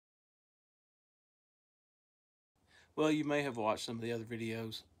Well, you may have watched some of the other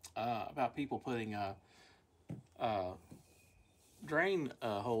videos about people putting uh, drain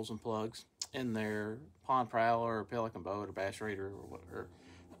holes and plugs in their Pond Prowler or Pelican boat or Bass Raider or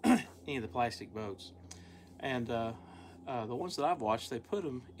any of the plastic boats. And the ones that I've watched, they put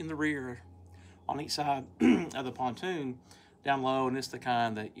them in the rear on each side of the pontoon down low, and it's the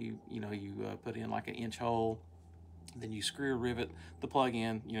kind that you put in like an inch hole. Then you screw or rivet the plug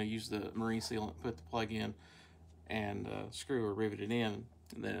in. Use the marine sealant, put the plug in, and screw or rivet it in,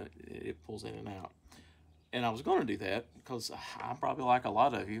 and then it pulls in and out. And I was going to do that because I'm probably like a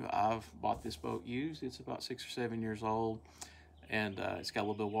lot of you. I've bought this boat used. It's about 6 or 7 years old, and it's got a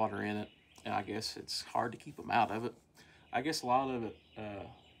little bit of water in it. And I guess it's hard to keep them out of it. I guess a lot of it,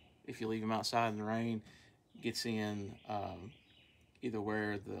 if you leave them outside in the rain, gets in either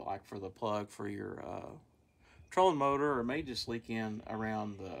where like for the plug for your trolling motor, or it may just leak in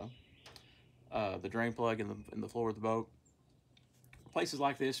around the drain plug in the floor of the boat. Places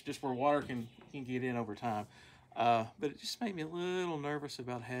like this, just where water can get in over time. But it just made me a little nervous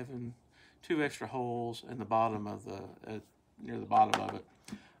about having 2 extra holes in the bottom of near the bottom of it.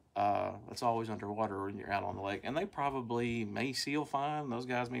 It's always underwater when you're out on the lake, and they probably may seal fine. Those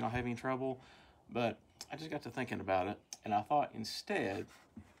guys may not have any trouble, but I just got to thinking about it, and I thought instead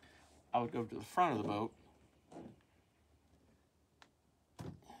I would go to the front of the boat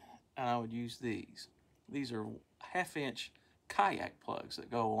and I would use these. These are 1/2 inch kayak plugs that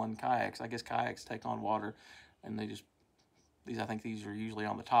go on kayaks. I guess kayaks take on water, and I think these are usually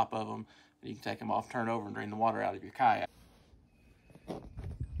on the top of them. You can take them off, turn over, and drain the water out of your kayak.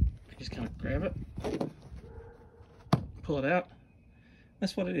 Just kind of grab it, pull it out.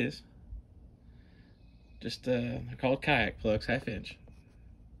 That's what it is. Just they're called kayak plugs, 1/2 inch.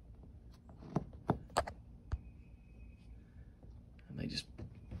 And they just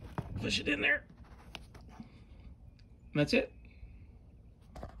push it in there. And that's it.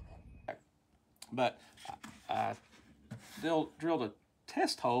 But I drilled a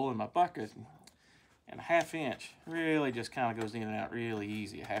test hole in my bucket, and 1/2 inch really just kind of goes in and out really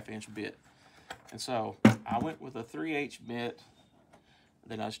easy, a 1/2 inch bit. And so I went with a 3/8 bit.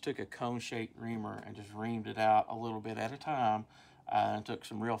 Then I just took a cone-shaped reamer and just reamed it out a little bit at a time. And took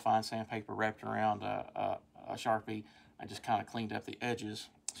some real fine sandpaper, wrapped around a Sharpie, and just kind of cleaned up the edges.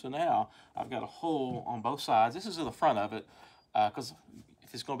 So now I've got a hole on both sides. This is in the front of it, because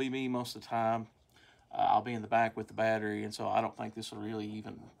if it's going to be me most of the time, I'll be in the back with the battery, and so I don't think this will really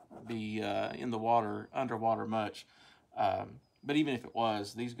even be in the water, underwater much. But even if it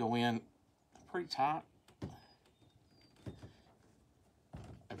was, these go in pretty tight.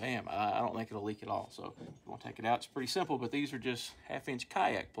 And bam, I don't think it'll leak at all. So if you want to take it out, it's pretty simple, but these are just 1/2 inch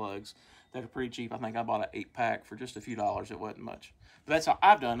kayak plugs that are pretty cheap. I think I bought an 8-pack for just a few dollars. It wasn't much. But that's how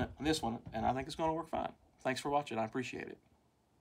I've done it on this one, and I think it's going to work fine. Thanks for watching. I appreciate it.